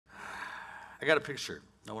I got a picture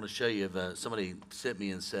I want to show you of somebody sent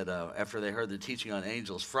me and said after they heard the teaching on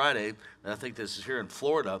angels Friday, and I think this is here in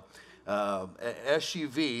Florida,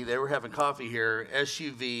 SUV, they were having coffee here,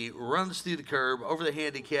 SUV runs through the curb over the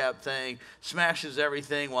handicap thing, smashes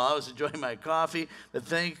everything while I was enjoying my coffee, but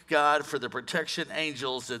thank God for the protection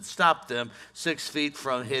angels that stopped them 6 feet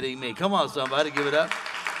from hitting me. Come on, somebody, give it up.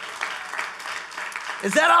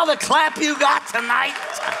 Is that all the clap you got tonight?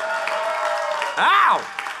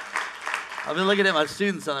 Ow! I've been looking at my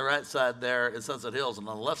students on the right side there in Sunset Hills and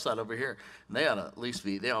on the left side over here, and they ought to at least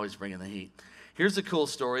be, they always bring in the heat. Here's a cool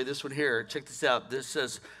story. This one here, check this out. This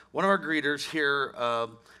says one of our greeters here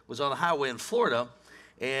was on the highway in Florida,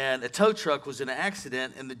 and a tow truck was in an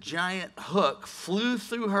accident, and the giant hook flew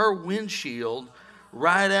through her windshield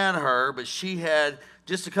right at her, but she had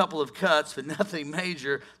just a couple of cuts, but nothing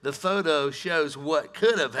major. The photo shows what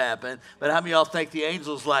could have happened, but how many of y'all think the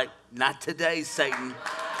angel's like, not today, Satan?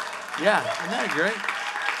 Yeah, isn't that great?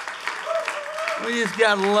 We just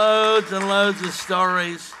got loads and loads of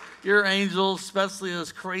stories. Your angels, especially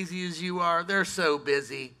as crazy as you are, they're so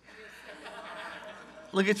busy.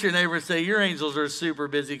 Look at your neighbor and say, your angels are super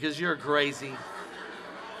busy because you're crazy.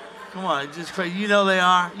 Come on, just crazy. You know they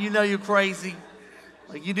are. You know you're crazy.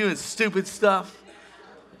 Like you doing stupid stuff.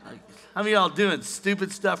 Like, how many of y'all doing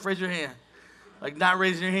stupid stuff? Raise your hand. Like not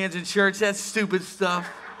raising your hands in church, that's stupid stuff.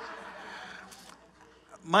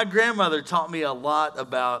 My grandmother taught me a lot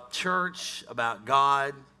about church, about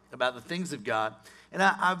God, about the things of God. And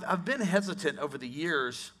I've been hesitant over the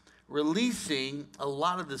years releasing a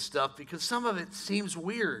lot of this stuff because some of it seems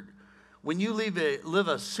weird. When you live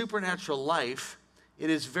a supernatural life,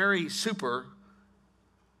 it is very super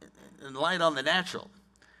and light on the natural.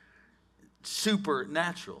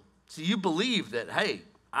 Supernatural. So you believe that, hey,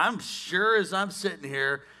 I'm sure as I'm sitting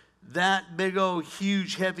here, that big old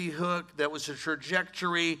huge heavy hook that was a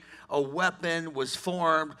trajectory, a weapon was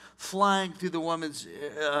formed, flying through the woman's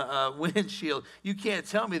windshield. You can't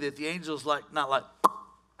tell me that the angel's not like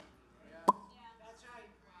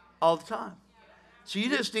all the time. So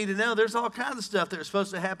you just need to know there's all kinds of stuff that's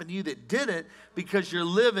supposed to happen to you that didn't because you're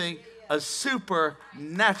living a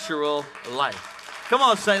supernatural life. Come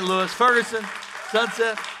on, St. Louis, Ferguson,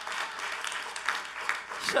 Sunset.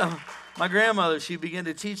 So my grandmother, she began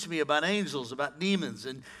to teach me about angels, about demons.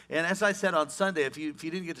 And as I said on Sunday, if you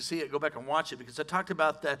didn't get to see it, go back and watch it because I talked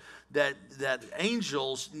about that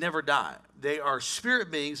angels never die. They are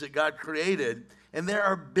spirit beings that God created, and there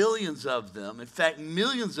are billions of them. In fact,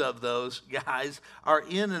 millions of those guys are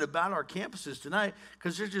in and about our campuses tonight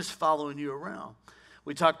because they're just following you around.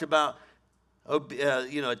 We talked about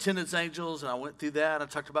attendance angels, and I went through that. I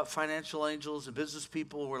talked about financial angels and business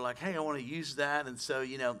people were like, hey, I want to use that. And so,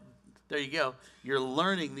 there you go. You're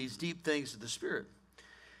learning these deep things of the Spirit.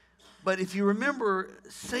 But if you remember,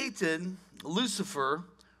 Satan, Lucifer,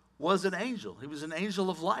 was an angel. He was an angel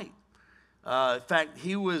of light. In fact,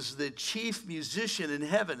 he was the chief musician in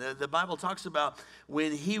heaven. The Bible talks about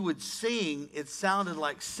when he would sing, it sounded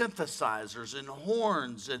like synthesizers and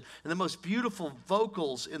horns and the most beautiful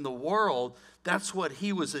vocals in the world. That's what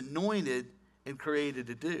he was anointed and created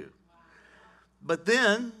to do. But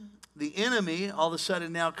then the enemy all of a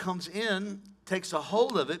sudden now comes in, takes a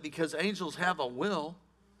hold of it because angels have a will.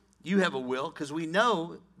 You have a will because we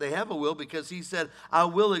know they have a will because he said, I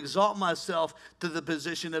will exalt myself to the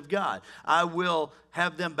position of God. I will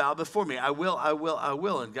have them bow before me. I will.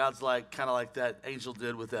 And God's like, kind of like that angel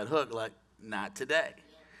did with that hook, like, not today.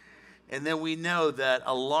 And then we know that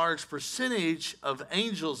a large percentage of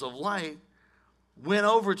angels of light went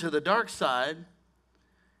over to the dark side,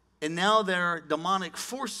 and now there are demonic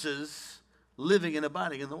forces living and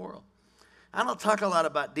abiding in the world. I don't talk a lot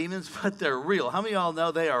about demons, but they're real. How many of y'all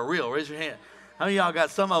know they are real? Raise your hand. How many of y'all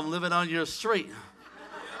got some of them living on your street?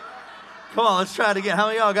 Come on, let's try it again. How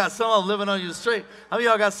many of y'all got some of them living on your street? How many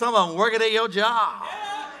of y'all got some of them working at your job?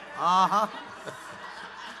 Uh-huh.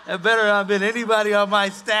 That better not have been anybody on my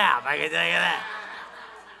staff, I can tell you that.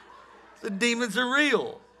 The demons are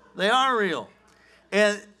real. They are real.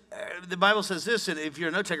 And the Bible says this, and if you're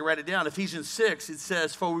a note taker, write it down. Ephesians 6, it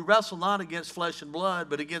says, for we wrestle not against flesh and blood,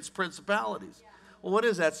 but against principalities. Well, what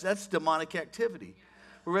is that? That's demonic activity.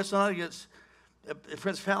 We wrestle not against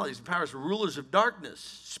principalities and powers, rulers of darkness,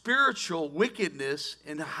 spiritual wickedness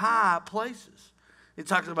in high places. It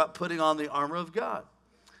talks about putting on the armor of God.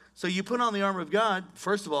 So you put on the armor of God.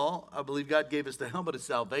 First of all, I believe God gave us the helmet of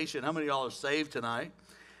salvation. How many of y'all are saved tonight?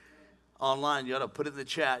 Online, you ought to put it in the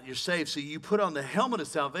chat. You're saved. So you put on the helmet of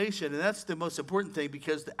salvation, and that's the most important thing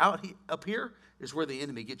because up here is where the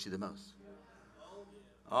enemy gets you the most.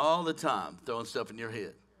 All the time, throwing stuff in your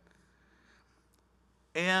head.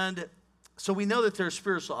 And so we know that there's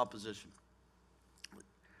spiritual opposition.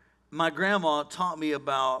 my grandma taught me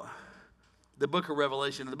about the book of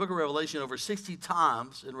Revelation. In the book of Revelation, over 60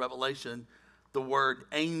 times in Revelation, the word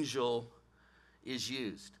angel is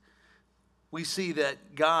used. We see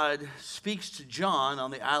that God speaks to John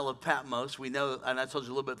on the Isle of Patmos. We know, and I told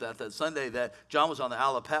you a little bit about that Sunday, that John was on the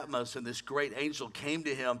Isle of Patmos, and this great angel came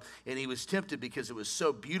to him, and he was tempted because it was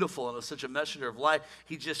so beautiful and it was such a messenger of light.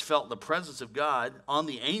 He just felt the presence of God on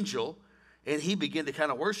the angel, and he began to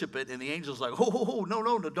kind of worship it, and the angel's like, oh,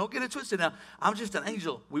 no, don't get it twisted now. I'm just an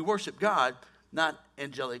angel. We worship God, not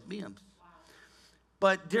angelic beings.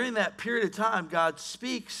 But during that period of time, God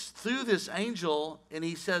speaks through this angel, and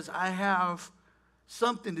he says, I have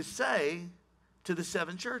something to say to the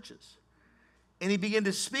 7 churches. And he began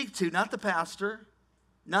to speak to, not the pastor,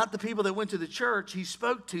 not the people that went to the church. He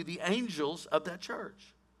spoke to the angels of that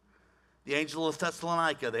church. The angel of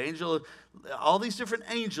Thessalonica, the angel of all these different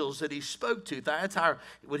angels that he spoke to. Thyatira,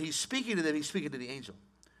 when he's speaking to them, he's speaking to the angel.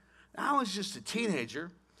 Now, I was just a teenager.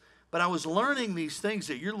 But I was learning these things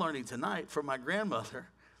that you're learning tonight from my grandmother.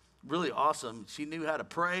 Really awesome. She knew how to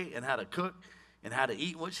pray and how to cook and how to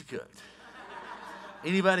eat what she cooked.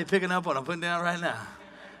 Anybody picking up what I'm putting down right now?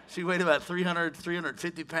 She weighed about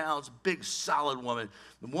 350 pounds, big, solid woman.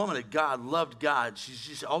 The woman of God, loved God. She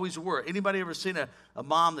just always wore it. Anybody ever seen a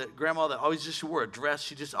grandma that always just wore a dress?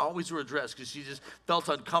 She just always wore a dress because she just felt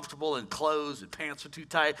uncomfortable in clothes and pants were too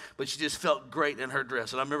tight, but she just felt great in her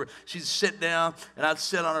dress. And I remember she'd sit down, and I'd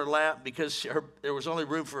sit on her lap because there was only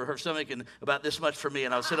room for her stomach and about this much for me,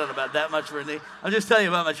 and I would sit on about that much for her knee. I'm just telling you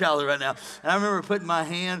about my childhood right now. And I remember putting my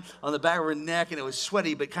hand on the back of her neck, and it was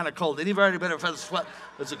sweaty but kind of cold. Anybody ever felt sweat?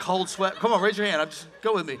 It's a cold sweat. Come on, raise your hand. Just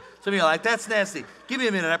go with me. Some of you are like, that's nasty. Give me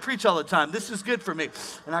a minute. I preach all the time. This is good for me.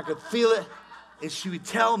 And I could feel it. And she would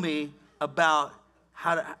tell me about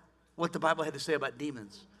what the Bible had to say about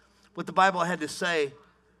demons, what the Bible had to say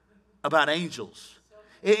about angels.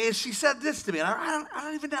 And she said this to me, and I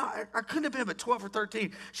don't even know. I couldn't have been but 12 or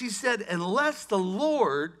 13. She said, unless the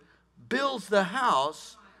Lord builds the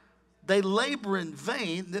house, they labor in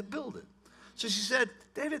vain that build it. So she said,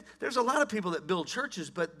 David, there's a lot of people that build churches,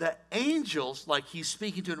 but the angels, like he's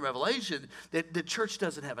speaking to in Revelation, that the church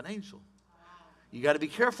doesn't have an angel. You got to be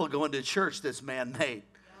careful going to a church that's man-made.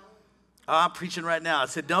 I'm preaching right now. I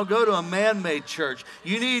said, don't go to a man-made church.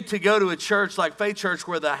 You need to go to a church like Faith Church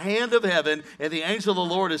where the hand of heaven and the angel of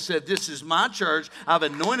the Lord has said, this is my church. I've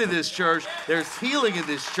anointed this church. There's healing in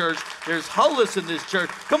this church. There's wholeness in this church.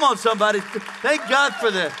 Come on, somebody. Thank God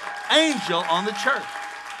for the angel on the church.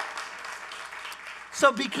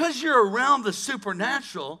 So because you're around the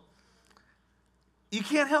supernatural, you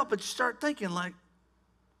can't help but start thinking like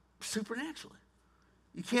supernaturally.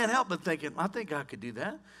 You can't help but thinking, I think God could do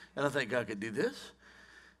that, and I think God could do this,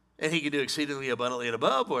 and he can do exceedingly abundantly and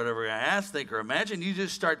above whatever I ask, think, or imagine. You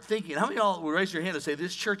just start thinking. How many of y'all will raise your hand and say,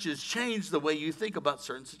 this church has changed the way you think about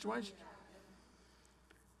certain situations?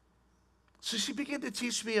 So she began to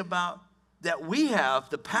teach me about that we have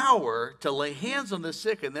the power to lay hands on the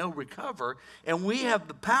sick and they'll recover, and we have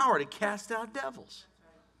the power to cast out devils.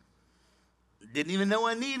 Didn't even know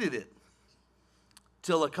I needed it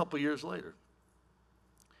till a couple years later.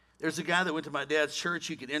 There's a guy that went to my dad's church.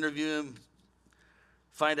 You could interview him,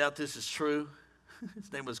 find out this is true.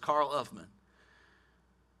 His name was Carl Uffman.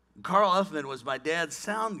 Carl Uffman was my dad's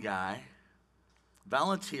sound guy,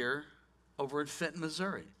 volunteer over in Fenton,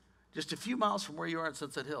 Missouri, just a few miles from where you are in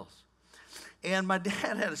Sunset Hills. And my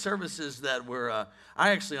dad had services that were,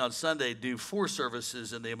 I actually on Sunday do 4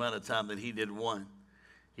 services in the amount of time that he did one.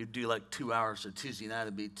 He'd do like 2 hours, so Tuesday night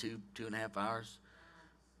would be 2.5 hours.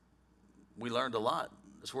 We learned a lot.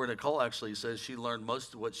 That's where Nicole actually says she learned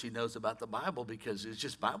most of what she knows about the Bible because it's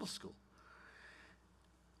just Bible school.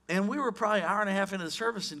 And we were probably an hour and a half into the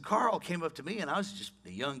service, and Carl came up to me, and I was just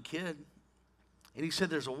a young kid. And he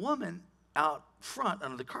said, there's a woman out front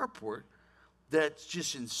under the carport that's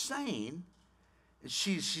just insane. And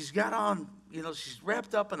she's got on, she's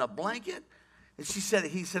wrapped up in a blanket. And he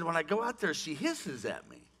said, when I go out there, she hisses at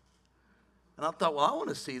me. And I thought, well, I want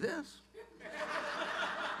to see this.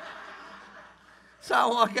 So I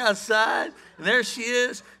walk outside, and there she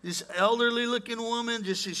is, this elderly-looking woman.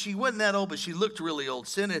 She wasn't that old, but she looked really old.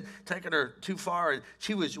 Sin had taken her too far. And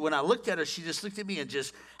when I looked at her, she just looked at me and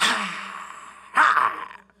just,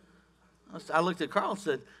 ha. I looked at Carl and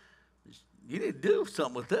said, you need to do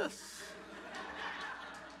something with this.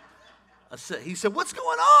 He said, what's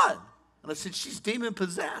going on? And I said, she's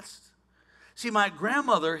demon-possessed. See, my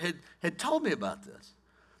grandmother had told me about this.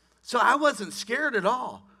 So I wasn't scared at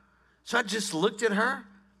all. So I just looked at her,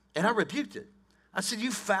 and I rebuked it. I said,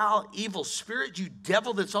 you foul, evil spirit, you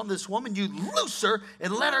devil that's on this woman, you loose her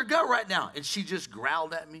and let her go right now. And she just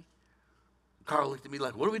growled at me. Carl looked at me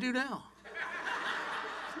like, what do we do now?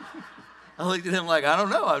 I looked at him like, I don't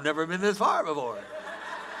know. I've never been this far before.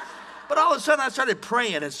 But all of a sudden, I started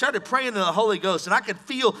praying in the Holy Ghost, and I could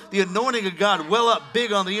feel the anointing of God well up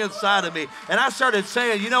big on the inside of me. And I started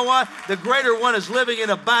saying, you know what? The greater one is living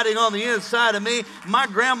and abiding on the inside of me. My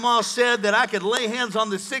grandma said that I could lay hands on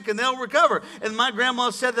the sick and they'll recover. And my grandma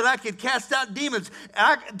said that I could cast out demons.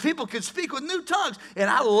 People could speak with new tongues. And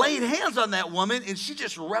I laid hands on that woman, and she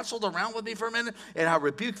just wrestled around with me for a minute, and I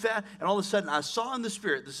rebuked that. And all of a sudden, I saw in the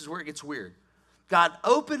Spirit, this is where it gets weird. God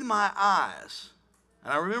opened my eyes.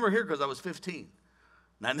 And I remember here because I was 15.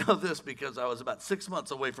 And I know this because I was about 6 months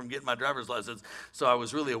away from getting my driver's license, so I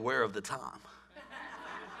was really aware of the time.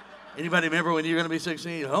 Anybody remember when you were going to be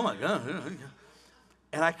 16? Oh, my God.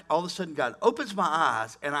 And all of a sudden, God opens my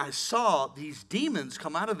eyes, and I saw these demons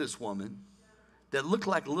come out of this woman that looked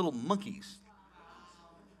like little monkeys.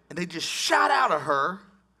 And they just shot out of her,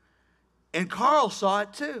 and Carl saw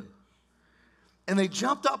it too. And they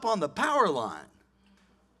jumped up on the power line.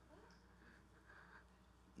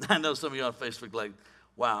 I know some of you on Facebook like,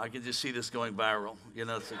 wow, I can just see this going viral. You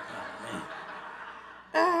know, it's like,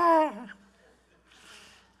 oh, man.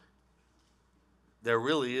 There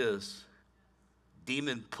really is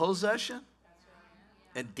demon possession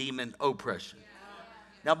and demon oppression.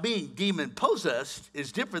 Now, being demon possessed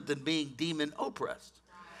is different than being demon oppressed.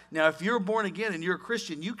 Now, if you're born again and you're a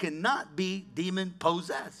Christian, you cannot be demon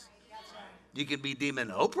possessed. You can be demon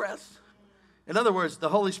oppressed. In other words, the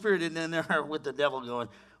Holy Spirit isn't in there with the devil going,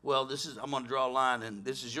 well, I'm going to draw a line, and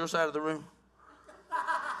this is your side of the room,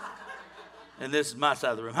 and this is my side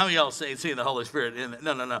of the room. How many of y'all seeing the Holy Spirit in it?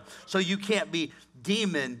 No. So you can't be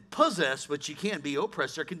demon-possessed, but you can be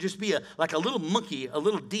oppressed. There can just be like a little monkey, a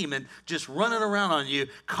little demon, just running around on you,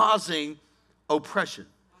 causing oppression,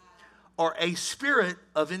 or a spirit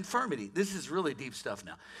of infirmity. This is really deep stuff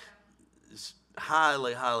now. It's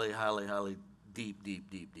highly, highly, highly, highly deep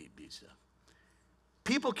stuff.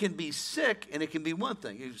 People can be sick, and it can be one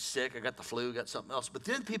thing. You're sick, I got the flu, got something else. But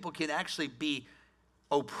then people can actually be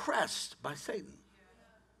oppressed by Satan.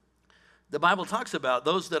 The Bible talks about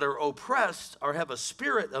those that are oppressed or have a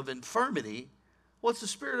spirit of infirmity. What's the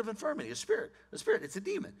spirit of infirmity? A spirit. It's a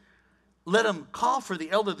demon. Let them call for the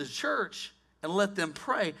elder of the church and let them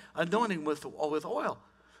pray, anointing with oil.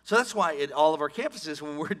 So that's why at all of our campuses,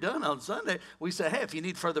 when we're done on Sunday, we say, hey, if you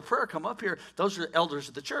need further prayer, come up here. Those are elders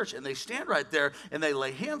of the church. And they stand right there, and they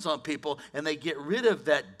lay hands on people, and they get rid of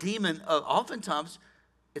that demon. Oftentimes,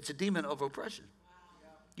 it's a demon of oppression.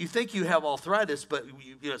 You think you have arthritis, but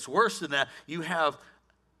it's worse than that. You have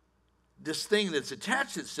this thing that's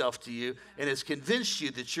attached itself to you, and it's convinced you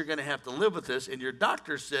that you're going to have to live with this. And your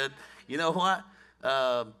doctor said, you know what?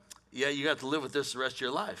 You have to live with this the rest of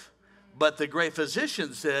your life. But the great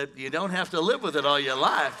physician said, you don't have to live with it all your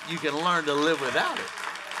life. You can learn to live without it.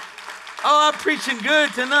 Oh, I'm preaching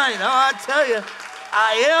good tonight. Oh, I tell you,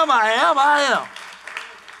 I am.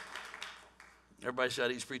 Everybody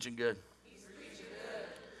shout, he's preaching good. He's preaching good.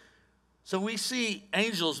 So we see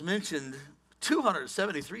angels mentioned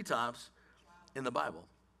 273 times in the Bible.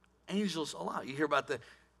 Angels a lot. You hear about the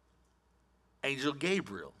angel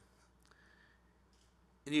Gabriel.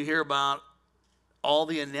 And you hear about all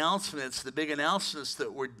the announcements, the big announcements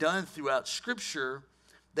that were done throughout Scripture,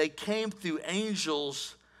 they came through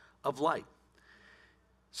angels of light.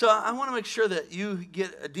 So I want to make sure that you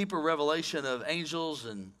get a deeper revelation of angels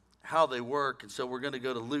and how they work. And so we're going to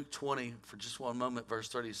go to Luke 20 for just one moment, verse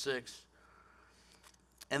 36.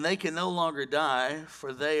 And they can no longer die,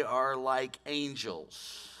 for they are like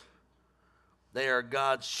angels. They are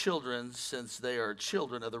God's children, since they are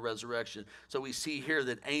children of the resurrection. So we see here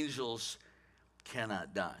that angels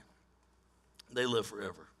cannot die. They live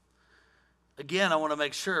forever. Again, I want to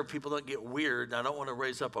make sure people don't get weird. I don't want to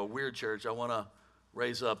raise up a weird church. I want to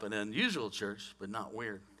raise up an unusual church, but not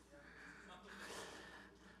weird.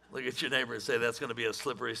 Look at your neighbor and say, that's going to be a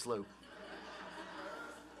slippery slope.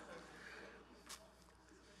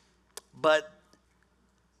 But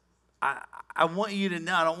I want you to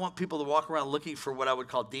know, I don't want people to walk around looking for what I would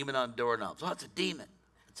call demon on doorknobs. Oh, it's a demon.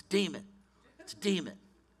 It's a demon. It's a demon.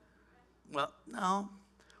 Well, no.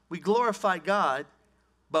 We glorify God,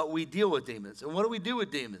 but we deal with demons. And what do we do with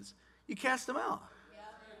demons? You cast them out. Yeah.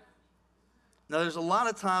 Now, there's a lot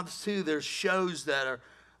of times, too, there's shows that are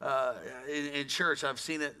in church. I've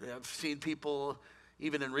seen it. I've seen people,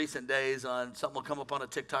 even in recent days, on something will come up on a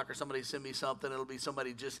TikTok or somebody send me something. It'll be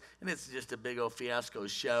somebody and it's just a big old fiasco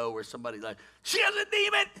show where somebody's like, she has a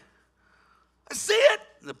demon. I see it.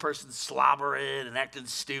 And the person's slobbering and acting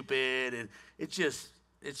stupid. And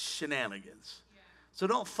it's shenanigans. Yeah. So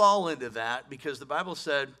don't fall into that, because the Bible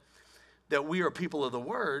said that we are people of the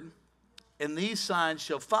Word, and these signs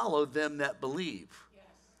shall follow them that believe. Yes.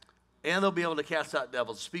 And they'll be able to cast out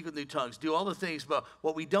devils, speak with new tongues, do all the things. But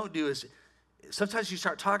what we don't do is, sometimes you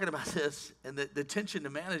start talking about this, and the tension to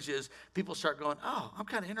manage is people start going, oh, I'm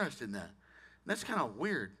kind of interested in that. And that's kind of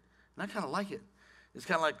weird, and I kind of like it. It's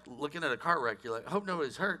kind of like looking at a car wreck. You're like, I hope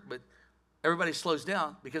nobody's hurt, but everybody slows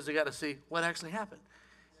down because they got to see what actually happened.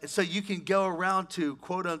 And so you can go around to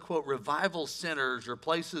quote-unquote revival centers or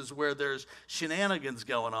places where there's shenanigans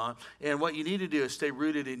going on. And what you need to do is stay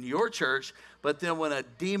rooted in your church. But then when a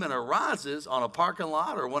demon arises on a parking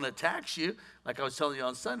lot or one attacks you, like I was telling you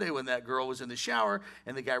on Sunday when that girl was in the shower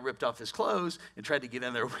and the guy ripped off his clothes and tried to get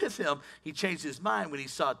in there with him, he changed his mind when he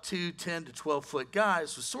saw 2 10 to 12-foot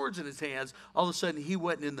guys with swords in his hands. All of a sudden, he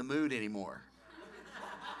wasn't in the mood anymore.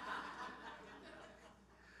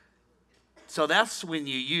 So that's when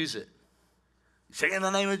you use it. You say, in the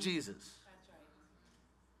name of Jesus. That's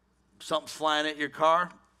right. Something's flying at your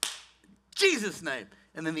car. Jesus' name.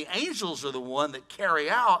 And then the angels are the one that carry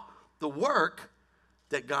out the work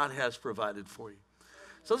that God has provided for you.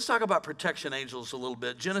 So let's talk about protection angels a little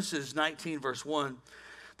bit. Genesis 19, verse 1.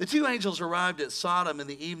 The 2 angels arrived at Sodom in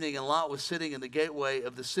the evening, and Lot was sitting in the gateway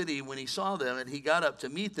of the city when he saw them, and he got up to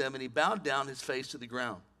meet them, and he bowed down his face to the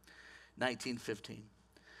ground. 19:15.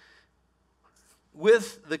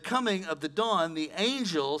 With the coming of the dawn, the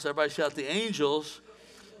angels, everybody shout the angels,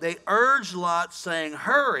 they urged Lot, saying,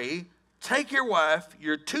 hurry, take your wife,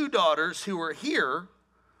 your 2 daughters who are here,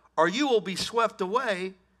 or you will be swept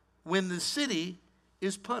away when the city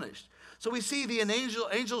is punished. So we see the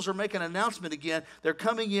angels are making an announcement again. They're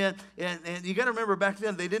coming in, and you got to remember back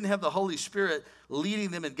then, they didn't have the Holy Spirit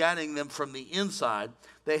leading them and guiding them from the inside.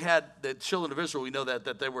 They had the children of Israel, we know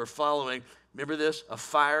that they were following, remember this, a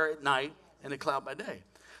fire at night and a cloud by day.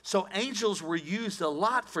 So angels were used a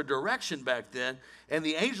lot for direction back then, and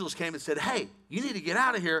the angels came and said, hey, you need to get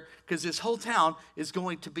out of here because this whole town is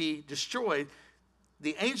going to be destroyed.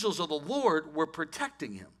 The angels of the Lord were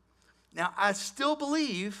protecting him. Now, I still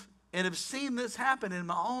believe and have seen this happen in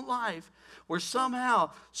my own life where somehow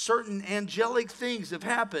certain angelic things have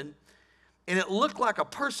happened, and it looked like a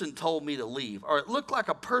person told me to leave, or it looked like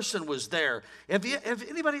a person was there. Have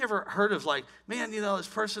anybody ever heard of like, man, this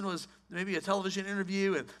person was maybe a television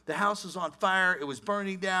interview and the house was on fire, it was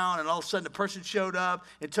burning down, and all of a sudden the person showed up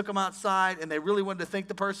and took them outside, and they really wanted to thank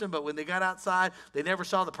the person, but when they got outside, they never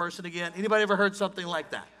saw the person again? Anybody ever heard something like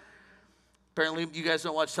that? Apparently, you guys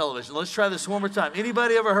don't watch television. Let's try this one more time.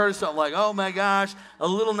 Anybody ever heard of something like, oh my gosh, a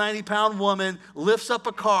little 90-pound woman lifts up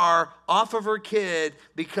a car off of her kid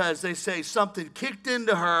because they say something kicked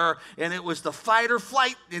into her and it was the fight or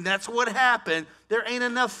flight, and that's what happened. There ain't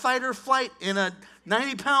enough fight or flight in a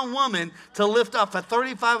 90-pound woman to lift off a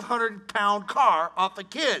 3,500-pound car off a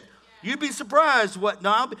kid. You'd be surprised what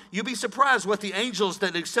the angels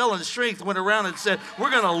that excel in strength went around and said,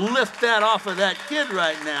 we're going to lift that off of that kid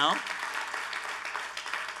right now.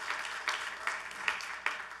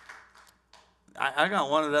 I got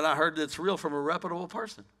one that I heard that's real from a reputable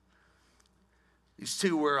person. These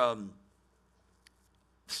 2 were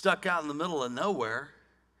stuck out in the middle of nowhere,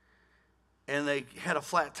 and they had a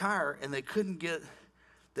flat tire, and they couldn't get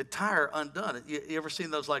the tire undone. You ever seen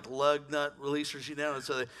those like lug nut releasers, And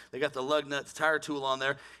so they got the lug nut tire tool on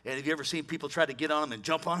there, and have you ever seen people try to get on them and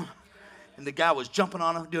jump on them? And the guy was jumping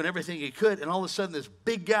on them, doing everything he could, and all of a sudden this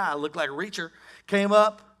big guy, looked like a reacher, came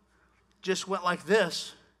up, just went like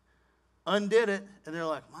this, undid it, and they're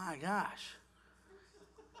like, my gosh,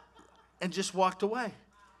 and just walked away.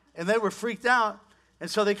 And they were freaked out, and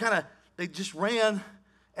so they just ran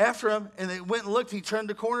after him, and they went and looked. He turned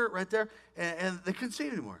the corner right there, and they couldn't see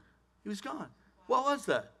him anymore. He was gone. What was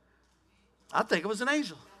that? I think it was an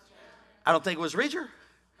angel. I don't think it was Reacher.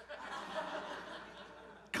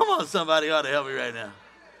 Come on, somebody ought to help me right now.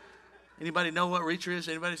 Anybody know what Reacher is?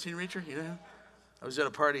 Anybody seen Reacher? You know him? I was at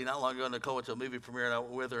a party not long ago, and Nicole went to a movie premiere, and I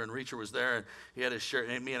went with her, and Reacher was there, and he had his shirt,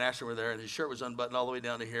 and me and Ashton were there, and his shirt was unbuttoned all the way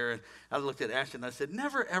down to here, and I looked at Ashton, and I said,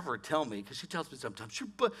 never ever tell me, because she tells me sometimes,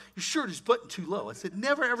 your shirt is buttoned too low. I said,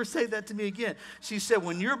 never ever say that to me again. She said,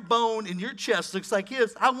 when your bone in your chest looks like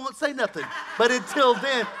his, I won't say nothing, but until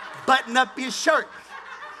then, button up your shirt.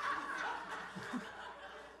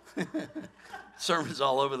 Sermon's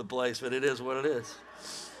all over the place, but it is what it is.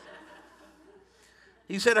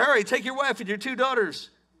 He said, hurry, take your wife and your 2 daughters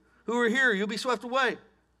who are here. You'll be swept away.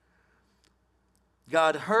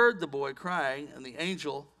 God heard the boy crying, and the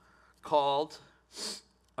angel called.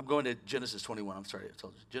 I'm going to Genesis 21. I'm sorry, I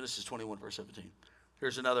told you. Genesis 21, verse 17.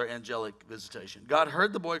 Here's another angelic visitation. God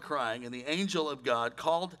heard the boy crying, and the angel of God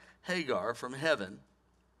called Hagar from heaven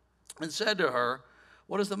and said to her,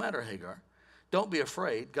 what is the matter, Hagar? Don't be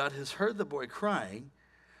afraid. God has heard the boy crying.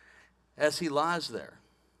 as he lies there.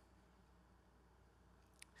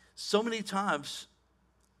 So many times,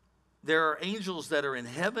 there are angels that are in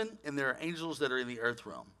heaven and there are angels that are in the earth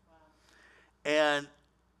realm. And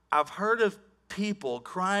I've heard of people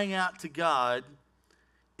crying out to God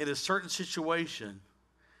in a certain situation,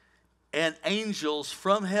 and angels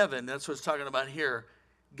from heaven, that's what it's talking about here,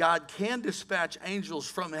 God can dispatch angels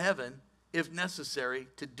from heaven, if necessary,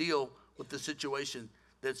 to deal with the situation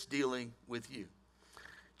that's dealing with you.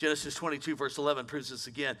 Genesis 22, verse 11 proves this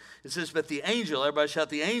again. It says, but the angel, everybody shout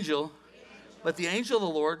the angel, but the angel of the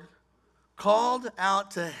Lord called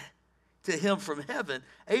out to him from heaven,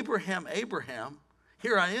 Abraham, Abraham.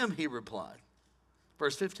 Here I am, he replied.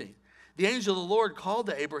 Verse 15. The angel of the Lord called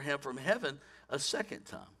to Abraham from heaven a second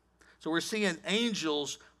time. So we're seeing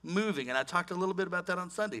angels moving, and I talked a little bit about that on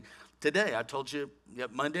Sunday. Today, I told you,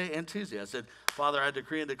 Monday and Tuesday, I said, Father, I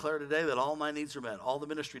decree and declare today that all my needs are met, all the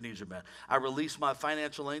ministry needs are met. I release my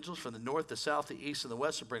financial angels from the north, the south, the east, and the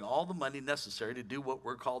west to bring all the money necessary to do what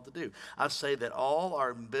we're called to do. I say that all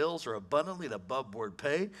our bills are abundantly and above board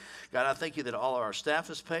paid. God, I thank you that all our staff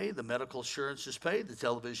is paid, the medical insurance is paid, the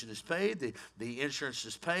television is paid, the insurance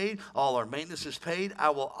is paid, all our maintenance is paid. I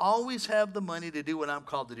will always have the money to do what I'm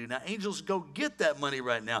called to do. Now, angels, go get that money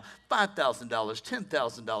right now. $5,000,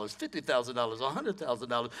 $10,000, $50,000,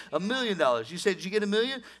 $100,000, $1 million. You said, did you get $1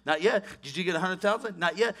 million? Not yet. Did you get 100,000?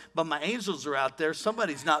 Not yet. But my angels are out there.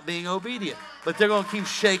 Somebody's not being obedient. But they're going to keep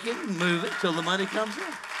shaking and moving till the money comes in.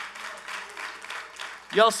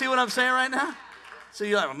 Y'all see what I'm saying right now? So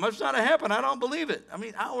you're like, must not have happened. I don't believe it. I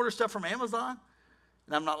mean, I order stuff from Amazon,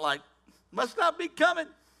 and I'm not like, must not be coming.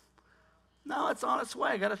 No, it's on its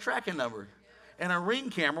way. I got a tracking number and a ring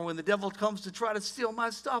camera when the devil comes to try to steal my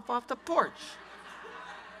stuff off the porch.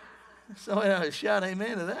 So shout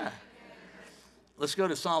amen to that. Let's go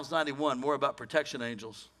to Psalms 91, more about protection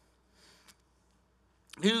angels.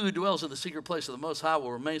 He who dwells in the secret place of the Most High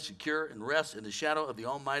will remain secure and rest in the shadow of the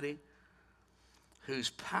Almighty, whose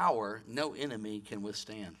power no enemy can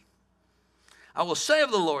withstand. I will say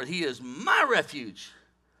of the Lord, he is my refuge,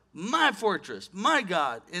 my fortress, my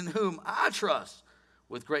God, in whom I trust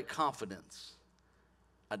with great confidence.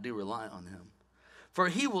 I do rely on him. For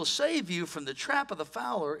he will save you from the trap of the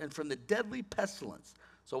fowler and from the deadly pestilence.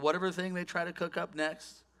 So whatever thing they try to cook up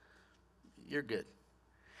next, you're good.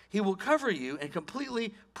 He will cover you and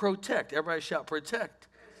completely protect. Everybody shout, protect.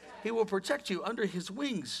 He will protect you under his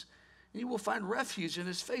wings. And you will find refuge in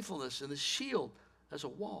his faithfulness and his shield as a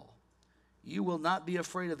wall. You will not be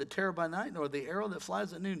afraid of the terror by night, nor the arrow that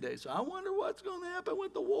flies at noonday. So I wonder what's going to happen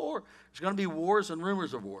with the war. There's going to be wars and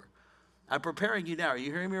rumors of war. I'm preparing you now. Are you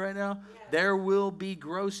hearing me right now? Yes. There will be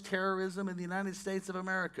gross terrorism in the United States of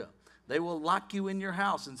America. They will lock you in your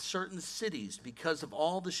house in certain cities because of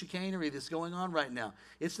all the chicanery that's going on right now.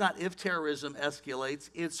 It's not if terrorism escalates,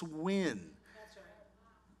 it's when. That's right.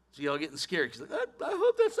 So y'all getting scared. Like, I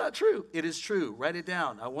hope that's not true. It is true. Write it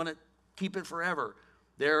down. I want to keep it forever.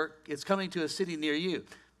 It's coming to a city near you.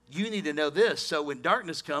 You need to know this, so when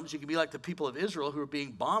darkness comes, you can be like the people of Israel who are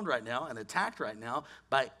being bombed right now and attacked right now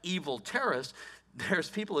by evil terrorists. There's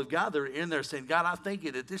people of God that are in there saying, God, I thank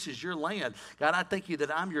you that this is your land. God, I thank you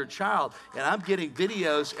that I'm your child. And I'm getting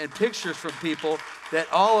videos and pictures from people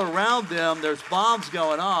that all around them, there's bombs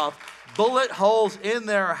going off, bullet holes in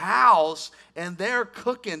their house, and they're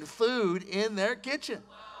cooking food in their kitchen.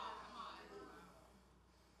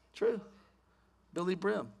 True. Billy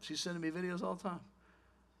Brim, she's sending me videos all the time.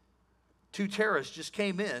 2 terrorists just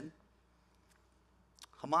came in.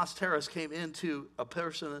 Hamas terrorists came into a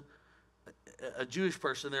Jewish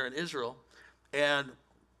person there in Israel, and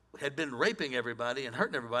had been raping everybody and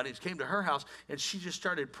hurting everybody. He came to her house, and she just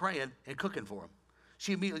started praying and cooking for him.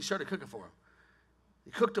 She immediately started cooking for him.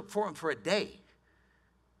 He cooked up for him for a day.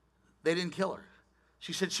 They didn't kill her.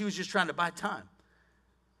 She said she was just trying to buy time.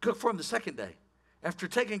 Cooked for him the second day. After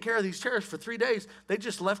taking care of these terrorists for 3 days, they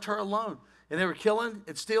just left her alone. And they were killing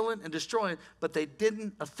and stealing and destroying, but they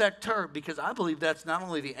didn't affect her, because I believe that's not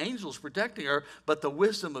only the angels protecting her, but the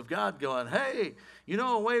wisdom of God going, hey, you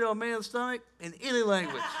know a weight on a man's stomach? In any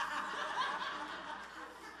language.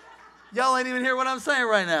 Y'all ain't even hear what I'm saying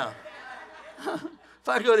right now. If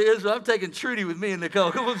I go to Israel, I'm taking Trudy with me and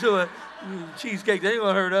Nicole. Come to a cheesecake. They ain't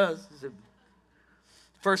going to hurt us.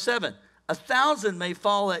 Verse 7. 1,000 may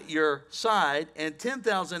fall at your side and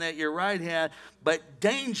 10,000 at your right hand, but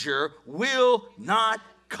danger will not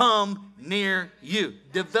come near you.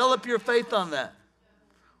 Develop your faith on that.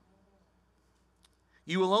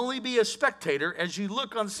 You will only be a spectator as you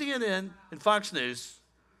look on CNN and Fox News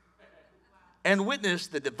and witness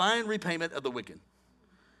the divine repayment of the wicked.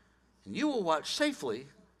 And you will watch safely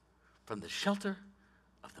from the shelter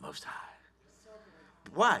of the Most High.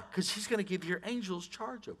 Why? Because he's going to give your angels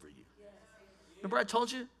charge over you. Remember I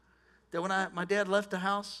told you that when my dad left the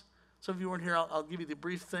house, some of you weren't here, I'll give you the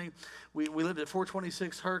brief thing. We lived at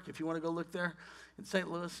 426 Herc, if you want to go look there, in St.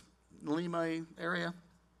 Louis, Lima area.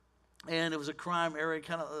 And it was a crime area,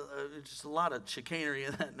 kind of just a lot of chicanery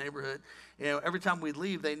in that neighborhood. Every time we'd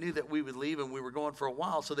leave, they knew that we would leave and we were going for a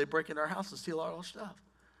while, so they'd break into our house and steal all our stuff.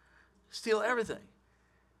 Steal everything.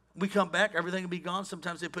 We come back, everything would be gone.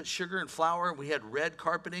 Sometimes they put sugar and flour, and we had red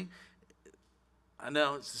carpeting. I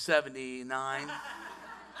know, it's 79.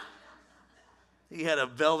 He had a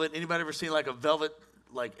velvet. Anybody ever seen like a velvet,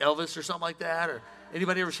 like Elvis or something like that? Or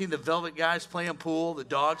anybody ever seen the velvet guys playing pool, the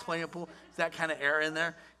dogs playing pool? It's that kind of era in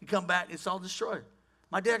there. You come back, it's all destroyed.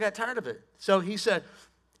 My dad got tired of it. So he said,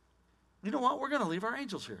 you know what? We're going to leave our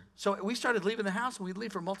angels here. So we started leaving the house, and we'd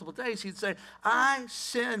leave for multiple days. He'd say, I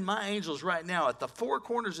send my angels right now at the four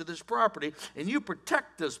corners of this property, and you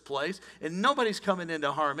protect this place, and nobody's coming in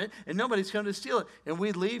to harm it, and nobody's coming to steal it. And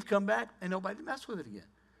we'd leave, come back, and nobody mess with it again.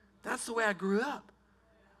 That's the way I grew up.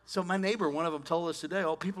 So my neighbor, one of them told us today,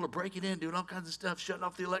 oh, people are breaking in, doing all kinds of stuff, shutting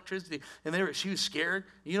off the electricity. And she was scared.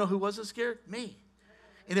 You know who wasn't scared? Me.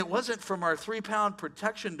 And it wasn't from our 3-pound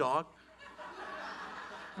protection dog.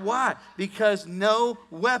 Why? Because no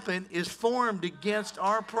weapon is formed against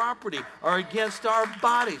our property or against our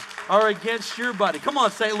bodies or against your body. Come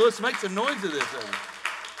on, St. Louis, make some noise of this.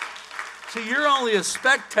 So you're only a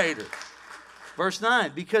spectator. Verse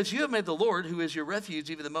 9, because you have made the Lord, who is your refuge,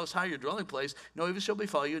 even the Most High, your dwelling place, no evil shall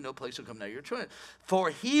befall you, no place will come near your dwelling. For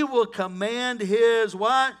he will command his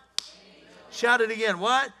what? Angels. Shout it again.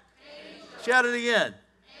 What? Angels. Shout it again.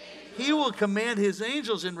 Angels. He will command his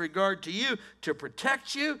angels in regard to you to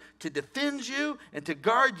protect you, to defend you, and to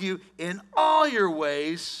guard you in all your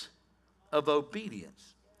ways of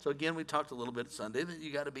obedience. So again, we talked a little bit Sunday that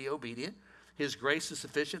you got to be obedient. His grace is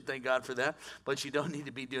sufficient. Thank God for that. But you don't need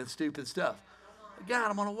to be doing stupid stuff.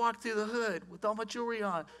 God, I'm going to walk through the hood with all my jewelry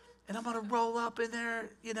on, and I'm going to roll up in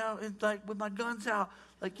there, and like with my guns out,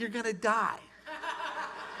 like you're going to die.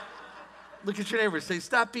 Look at your neighbor and say,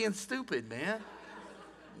 stop being stupid, man.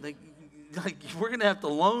 Like we're going to have to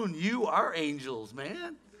loan you our angels,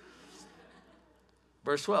 man.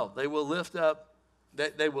 Verse 12, they will lift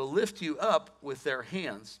you up with their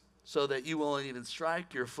hands so that you won't even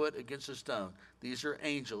strike your foot against a stone. These are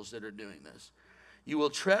angels that are doing this. You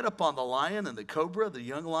will tread upon the lion and the cobra, the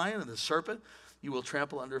young lion and the serpent. You will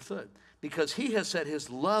trample underfoot. Because he has set his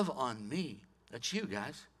love on me. That's you,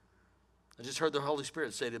 guys. I just heard the Holy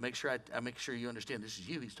Spirit say to make sure I make sure you understand this is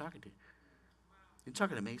you he's talking to. He's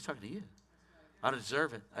talking to me. He's talking to you. I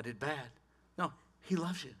deserve it. I did bad. No, he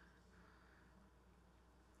loves you.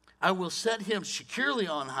 I will set him securely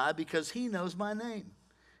on high because he knows my name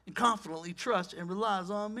and confidently trusts and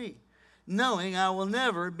relies on me, knowing I will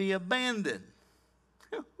never be abandoned.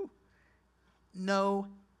 No,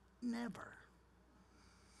 never.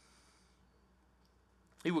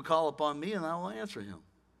 He will call upon me and I will answer him.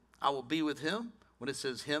 I will be with him. When it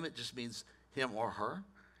says him, it just means him or her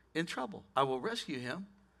in trouble. I will rescue him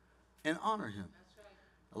and honor him.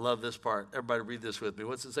 I love this part. Everybody read this with me.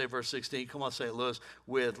 What's it say, verse 16? Come on, St. Louis.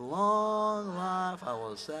 With long life I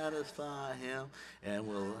will satisfy him and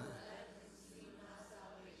will...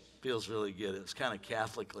 Feels really good. It's kind of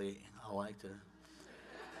Catholically. I liked it.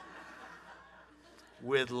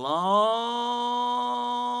 With long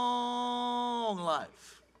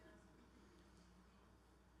life.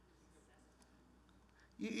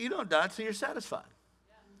 You don't die until you're satisfied.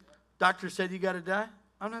 Doctor said you got to die.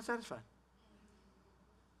 I'm not satisfied.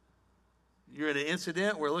 You're in an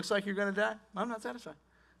incident where it looks like you're going to die. I'm not satisfied.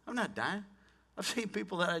 I'm not dying. I've seen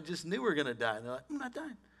people that I just knew were going to die. And they're like, I'm not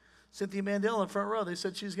dying. Cynthia Mandel in the front row, they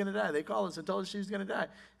said she was going to die. They called us and told us she was going to die.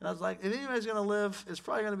 And I was like, if anybody's going to live, it's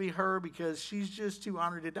probably going to be her because she's just too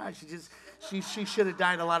honored to die. She should have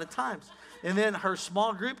died a lot of times. And then her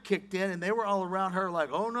small group kicked in, and they were all around her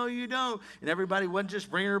like, oh, no, you don't. And everybody wasn't just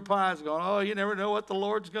bringing her pies going, oh, you never know what the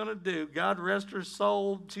Lord's going to do. God rest her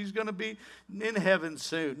soul. She's going to be in heaven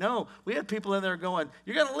soon. No, we had people in there going,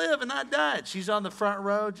 you're going to live and not die. And she's on the front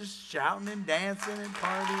row just shouting and dancing and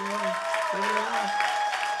partying and living her life.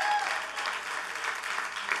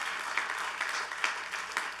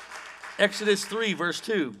 Exodus 3, verse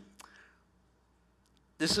 2.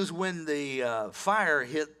 This is when the fire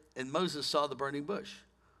hit and Moses saw the burning bush.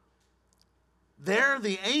 There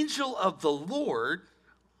the angel of the Lord,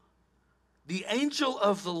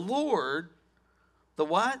 the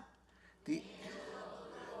what?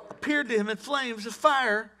 Appeared to him in flames of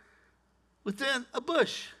fire within a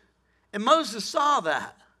bush. And Moses saw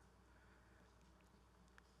that.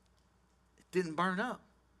 It didn't burn up.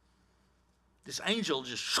 This angel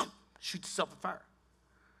just shoots itself on fire.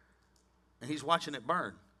 and he's watching it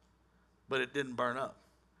burn, but it didn't burn up.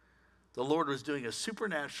 The Lord was doing a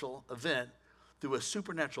supernatural event through a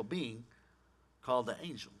supernatural being called the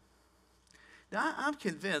angel. Now, I'm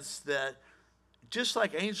convinced that just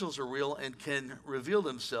like angels are real and can reveal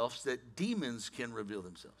themselves, that demons can reveal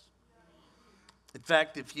themselves. In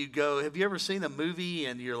fact, if you go, have you ever seen a movie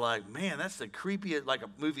and you're like, man, that's the creepiest, like a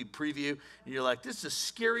movie preview, and you're like, this is the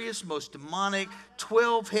scariest, most demonic,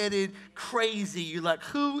 12-headed, crazy. You're like,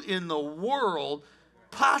 who in the world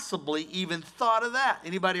possibly even thought of that?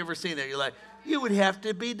 Anybody ever seen that? You're like, you would have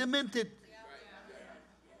to be demented.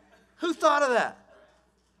 Who thought of that?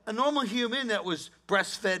 A normal human that was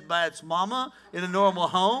breastfed by its mama in a normal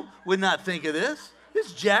home would not think of this.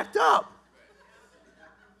 It's jacked up.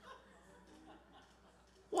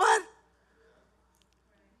 What?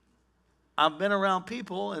 I've been around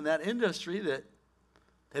people in that industry that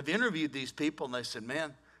have interviewed these people, and they said,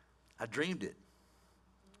 man, I dreamed it.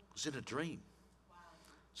 It was in a dream. Wow.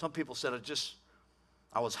 Some people said,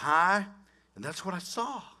 I was high, and that's what I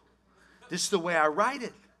saw. This is the way I write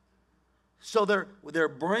it. So their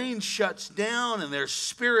brain shuts down, and their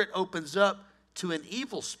spirit opens up to an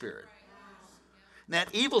evil spirit. And that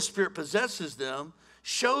evil spirit possesses them,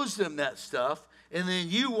 shows them that stuff, and then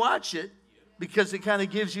you watch it because it kind of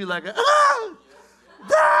gives you like a,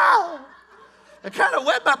 I kind of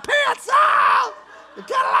wet my pants, I kind of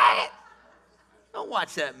like it. Don't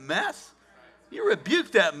watch that mess. You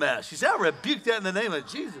rebuke that mess. You say, I rebuke that in the name of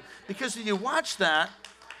Jesus. Because when you watch that,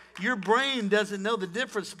 your brain doesn't know the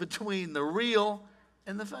difference between the real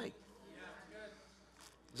and the fake.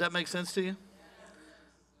 Does that make sense to you?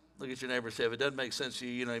 Look at your neighbor and say, if it doesn't make sense to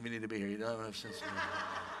you, you don't even need to be here. You don't have sense to you.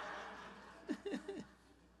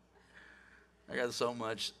 I got so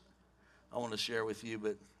much I want to share with you,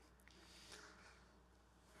 but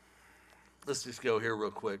let's just go here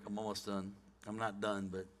real quick. I'm almost done. I'm not done,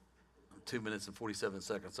 but I'm 2 minutes and 47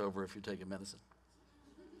 seconds over if you're taking medicine.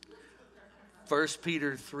 1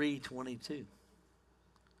 Peter 3:22.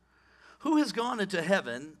 Who has gone into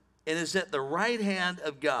heaven and is at the right hand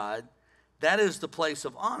of God? That is the place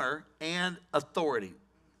of honor and authority.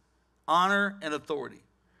 Honor and authority.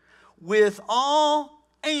 With all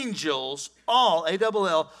angels, all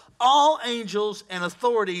angels and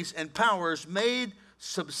authorities and powers made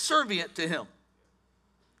subservient to him.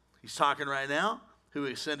 He's talking right now. Who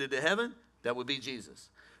ascended to heaven? That would be Jesus.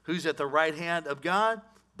 Who's at the right hand of God?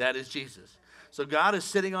 That is Jesus. So God is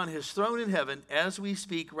sitting on his throne in heaven as we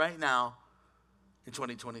speak right now in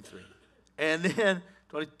 2023. And then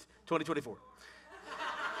 2024.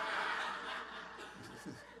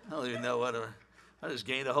 I don't even know what. I just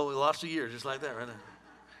gained lost a year just like that right now.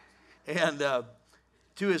 And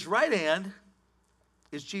to his right hand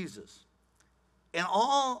is Jesus. And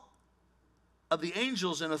all of the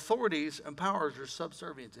angels and authorities and powers are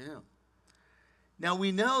subservient to him. Now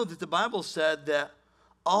we know that the Bible said that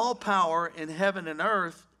all power in heaven and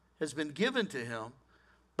earth has been given to him,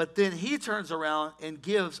 but then he turns around and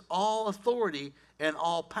gives all authority and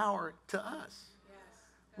all power to us. Yes.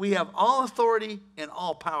 We have all authority and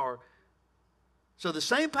all power. So the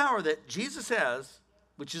same power that Jesus has,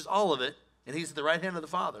 which is all of it, and he's at the right hand of the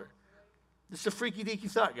Father. This is a freaky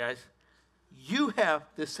deaky thought, guys. You have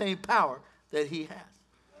the same power that he has.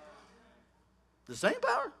 The same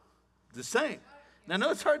power? The same. Now, I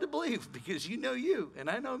know it's hard to believe because you know you, and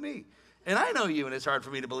I know me. And I know you, and it's hard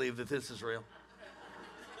for me to believe that this is real.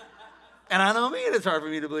 And I know me, and it's hard for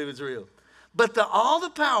me to believe it's real. But all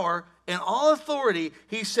the power and all authority,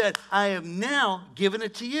 he said, I have now given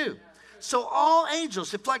it to you. So all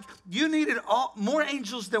angels, it's like you needed more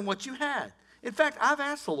angels than what you had. In fact, I've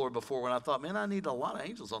asked the Lord before when I thought, man, I need a lot of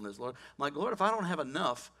angels on this, Lord. I'm like, Lord, if I don't have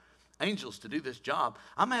enough angels to do this job,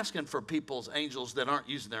 I'm asking for people's angels that aren't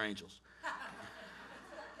using their angels.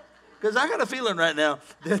 Because I got a feeling right now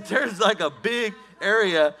that there's like a big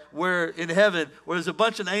area where in heaven where there's a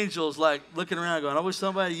bunch of angels like looking around going, I wish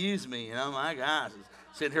somebody used me. And I'm like, gosh,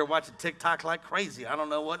 sitting here watching TikTok like crazy. I don't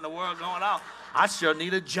know what in the world going on. I sure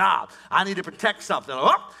need a job. I need to protect something.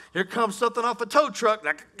 Oh, here comes something off a tow truck.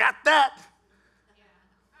 I got that.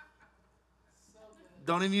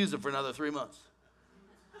 Don't even use it for another 3 months.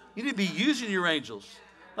 You need to be using your angels.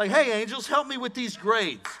 Like, hey, angels, help me with these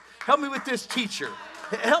grades. Help me with this teacher.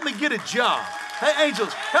 Help me get a job. Hey,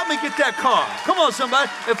 angels, help me get that car. Come on,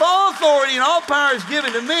 somebody. If all authority and all power is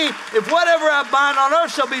given to me, if whatever I bind on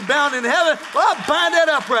earth shall be bound in heaven, well, I'll bind that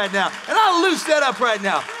up right now. And I'll loose that up right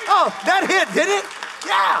now. Oh, that hit, did it?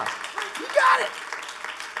 Yeah, you got it.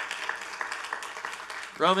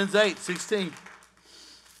 Romans 8:16.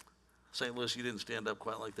 St. Louis, you didn't stand up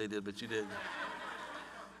quite like they did, but you did.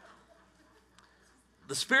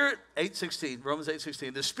 The Spirit, 8:16, Romans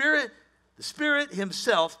 8:16. The Spirit The Spirit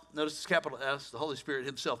himself, notice it's capital S, the Holy Spirit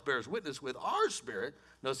himself bears witness with our spirit.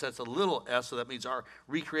 Notice that's a little s, so that means our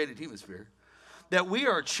recreated human spirit. That we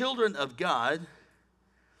are children of God.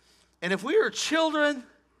 And if we are children,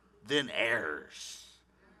 then heirs.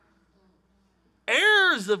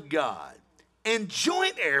 Heirs of God. And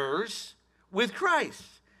joint heirs with Christ.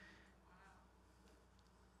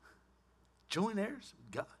 Joint heirs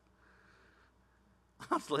with God.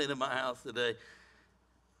 I was laying in my house today,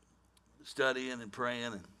 studying and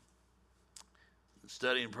praying, and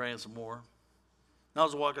studying and praying some more. And I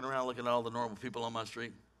was walking around looking at all the normal people on my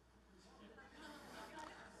street.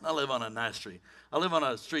 I live on a nice street. I live on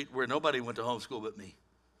a street where nobody went to homeschool but me.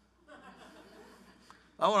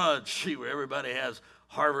 I live on a street where everybody has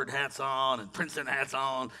Harvard hats on and Princeton hats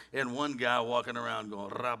on, and one guy walking around going,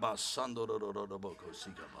 Rabba Sando do do do do boko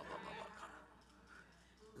sika ba ba ba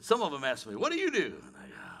ba. Some of them ask me, what do you do? And I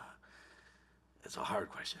go, it's a hard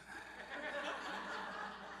question.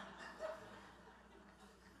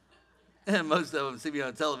 And most of them see me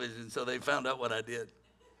on television, so they found out what I did.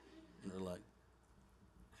 And they're like,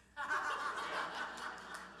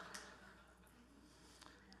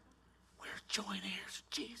 we're joint heirs with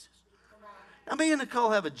Jesus. Now, me and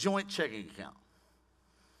Nicole have a joint checking account.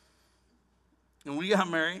 And we got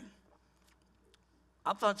married.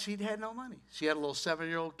 I thought she'd had no money. She had a little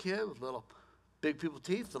 7-year-old kid with little big people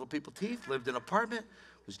teeth, little people teeth, lived in an apartment,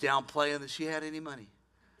 was downplaying that she had any money.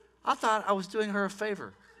 I thought I was doing her a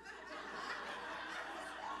favor.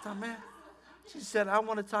 I thought, man, she said, I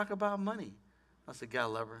want to talk about money. I said, God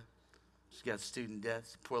love her. She's got student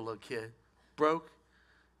debts, poor little kid. Broke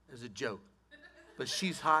as a joke. But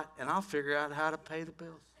she's hot, and I'll figure out how to pay the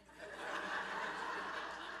bills.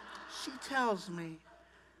 She tells me,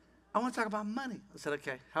 I want to talk about money. I said,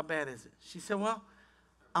 okay, how bad is it? She said, well,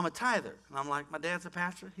 I'm a tither. And I'm like, my dad's a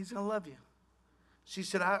pastor. He's going to love you. She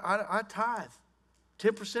said, I tithe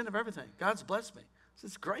 10% of everything. God's blessed me. I said,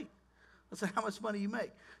 it's great. I said, how much money do you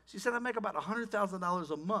make? She said, I make about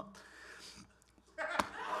 $100,000 a month.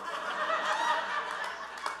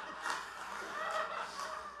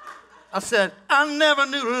 I said, I never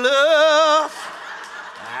knew love.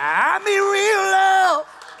 I mean real love.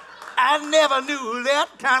 I never knew that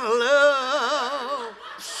kind of love.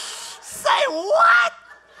 Say what?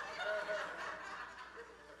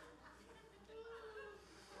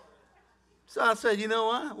 So I said, you know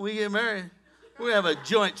what? When we get married, we have a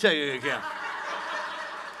joint checking account.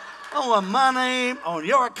 I want my name on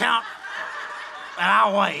your account, and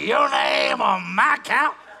I want your name on my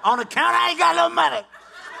account. On account, I ain't got no money.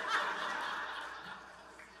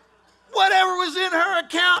 Whatever was in her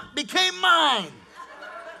account became mine.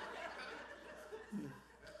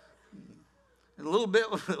 And a little bit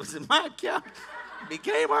that was in my account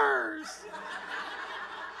became hers.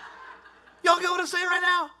 Y'all get what I'm saying right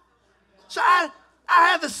now? So I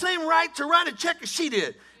had the same right to write a check as she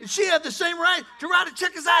did. And she had the same right to write a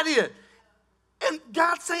check as I did. And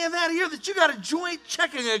God's saying that here, that you got a joint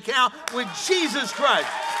checking account with Jesus Christ.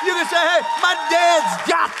 You can say, hey, my dad's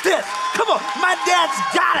got this. Come on, my dad's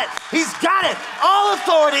got it. He's got it. All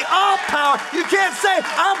authority, all power. You can't say,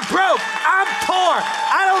 I'm broke, I'm poor,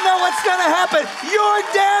 I don't know what's going to happen. Your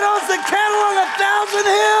dad owns the cattle on 1,000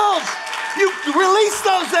 hills. You release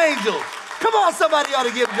those angels. Come on, somebody ought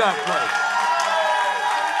to give God praise.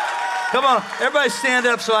 Come on, everybody stand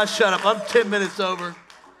up so I shut up. I'm 10 minutes over.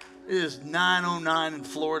 It is 9:09 in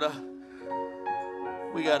Florida.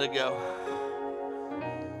 We got to go.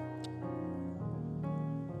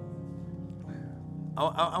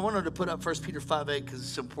 I wanted to put up 1 Peter 5:8 because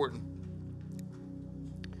it's important.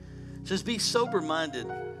 It says, be sober-minded.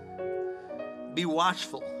 Be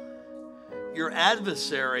watchful. Your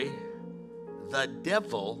adversary, the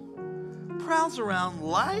devil, prowls around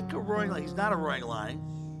like a roaring lion. He's not a roaring lion,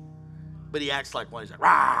 but he acts like one. He's like,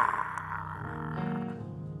 rah!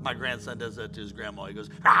 My grandson does that to his grandma. He goes,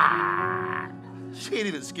 rah! She ain't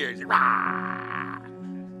even scared. He's like, rah!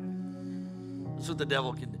 That's what the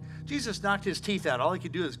devil can do. Jesus knocked his teeth out. All he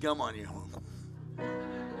could do is gum on you.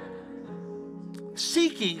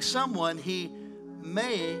 Seeking someone he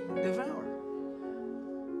may devour.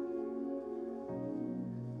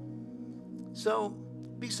 So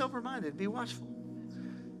be sober-minded. Be watchful.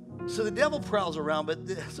 So the devil prowls around, but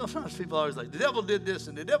sometimes people are always like, the devil did this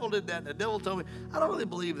and the devil did that and the devil told me. I don't really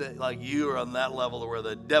believe that like you are on that level where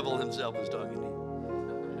the devil himself is talking to you.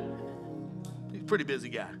 He's a pretty busy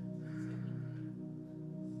guy.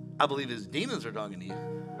 I believe his demons are talking to you.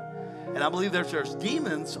 And I believe there's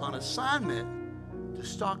demons on assignment to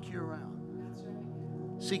stalk you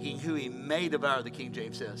around, seeking who he may devour, the King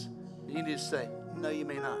James says. And you need to say, no, you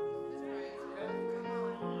may not.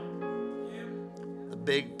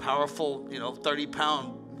 big, powerful,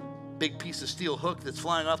 30-pound big piece of steel hook that's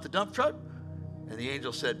flying off the dump truck? And the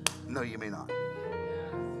angel said, no, you may not.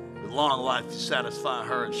 With long life to satisfy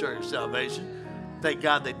her and show your salvation. Thank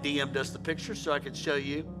God they DM'd us the picture so I could show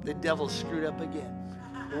you. The devil screwed up again.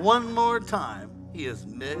 One more time, he has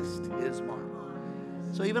missed his mark.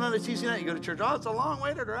 So even on a Tuesday night, you go to church, oh, it's a long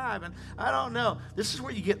way to drive, and I don't know. This is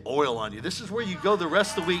where you get oil on you. This is where you go the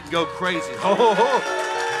rest of the week and go crazy.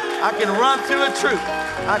 I can run through a troop.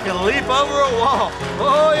 I can leap over a wall.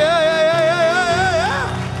 Oh, yeah.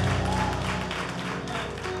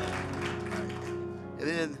 And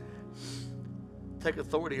then take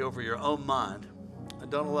authority over your own mind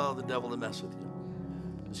and don't allow the devil to mess with you.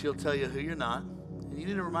 Because he'll tell you who you're not, and you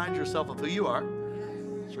need to remind yourself of who you are.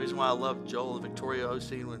 That's the reason why I love Joel and Victoria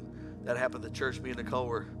Osteen. When that happened at the church, me and Nicole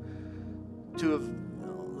were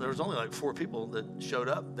there was only like 4 people that showed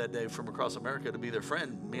up that day from across America to be their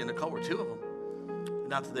friend. Me and Nicole were 2 of them.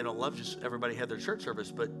 Not that they don't love just everybody had their church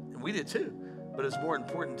service, but we did too. But it's more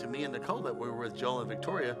important to me and Nicole that we were with Joel and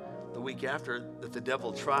Victoria the week after that the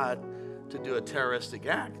devil tried to do a terroristic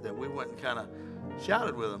act, that we went and kind of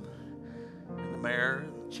shouted with him. And the mayor,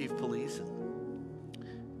 and chief police,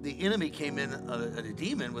 and the enemy came in a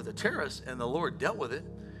demon with a terrorist, and the Lord dealt with it.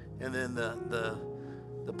 And then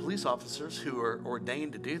the police officers who are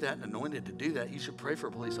ordained to do that, anointed to do that, you should pray for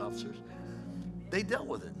police officers, they dealt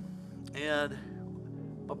with it. And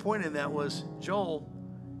my point in that was Joel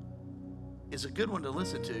is a good one to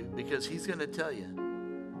listen to because he's going to tell you,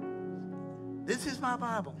 this is my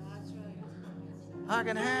Bible. I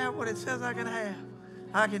can have what it says I can have.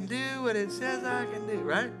 I can do what it says I can do,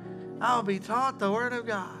 right? I'll be taught the word of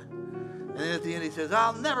God. And then at the end he says,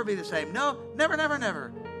 I'll never be the same. No, never, never,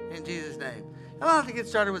 never. In Jesus' name. And I'll have to get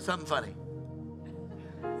started with something funny.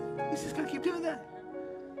 He's just going to keep doing that.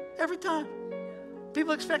 Every time.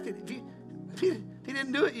 People expect it. If he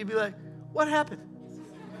didn't do it, you'd be like, what happened?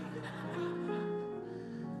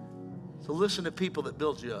 So listen to people that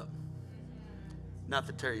build you up, not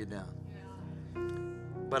to tear you down.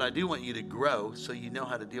 But I do want you to grow so you know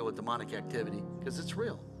how to deal with demonic activity, because it's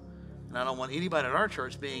real. And I don't want anybody at our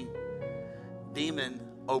church being demon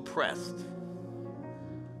oppressed.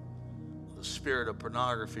 The spirit of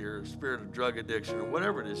pornography or spirit of drug addiction or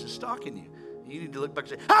whatever it is stalking you. You need to look back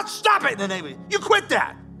and say, I'll stop it in the name of you. Quit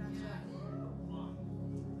that.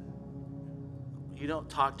 You don't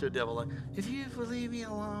talk to a devil like, if you would leave me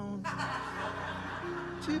alone,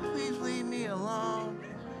 would you please leave me alone?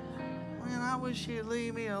 Man, I wish you'd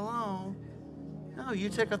leave me alone. No, you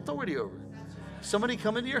take authority over it. Somebody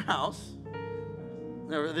come into your house.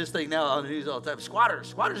 This thing now on the news all the time.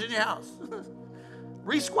 Squatters in your house.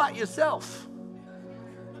 Re-squat yourself.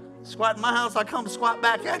 Squat in my house, I come squat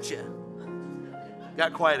back at you.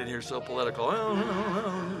 Got quiet in here, so political.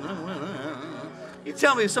 You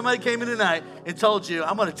tell me if somebody came in tonight and told you,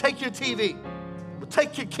 I'm going to take your TV,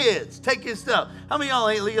 take your kids, take your stuff. How many of y'all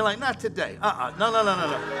ain't, you're like, not today. No.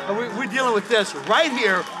 We're dealing with this right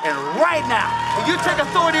here and right now. And you take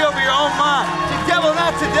authority over your own mind. The devil,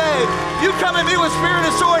 not today. You come at me with spirit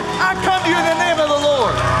and sword. I come to you in the name of the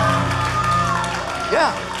Lord.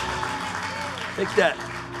 Yeah. Take that.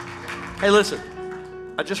 Hey, listen.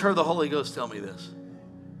 I just heard the Holy Ghost tell me this.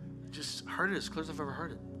 Just heard it as clear as I've ever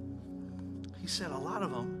heard it. He said a lot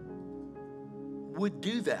of them would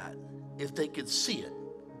do that if they could see it.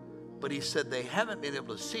 But he said they haven't been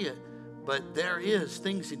able to see it, but there is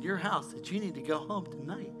things in your house that you need to go home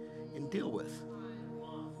tonight and deal with.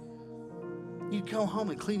 You go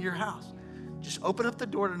home and clean your house. Just open up the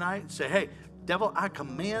door tonight and say, hey, devil, I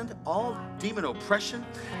command all demon oppression,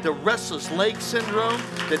 the restless leg syndrome,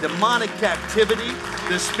 the demonic captivity,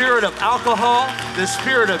 the spirit of alcohol, the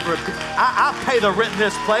spirit of, I pay the rent in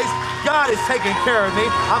this place. God is taking care of me.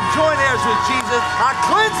 I'm joint heirs with Jesus. I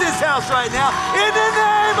cleanse this house right now in the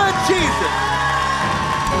name of Jesus.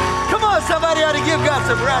 Come on, somebody ought to give God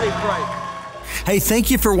some rowdy praise. Hey, thank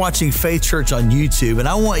you for watching Faith Church on YouTube, and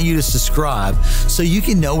I want you to subscribe so you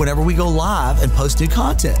can know whenever we go live and post new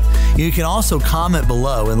content. You can also comment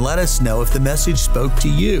below and let us know if the message spoke to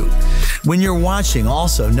you. When you're watching,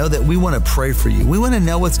 also know that we want to pray for you. We want to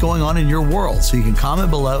know what's going on in your world, so you can comment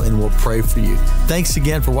below and we'll pray for you. Thanks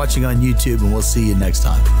again for watching on YouTube, and we'll see you next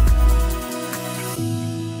time.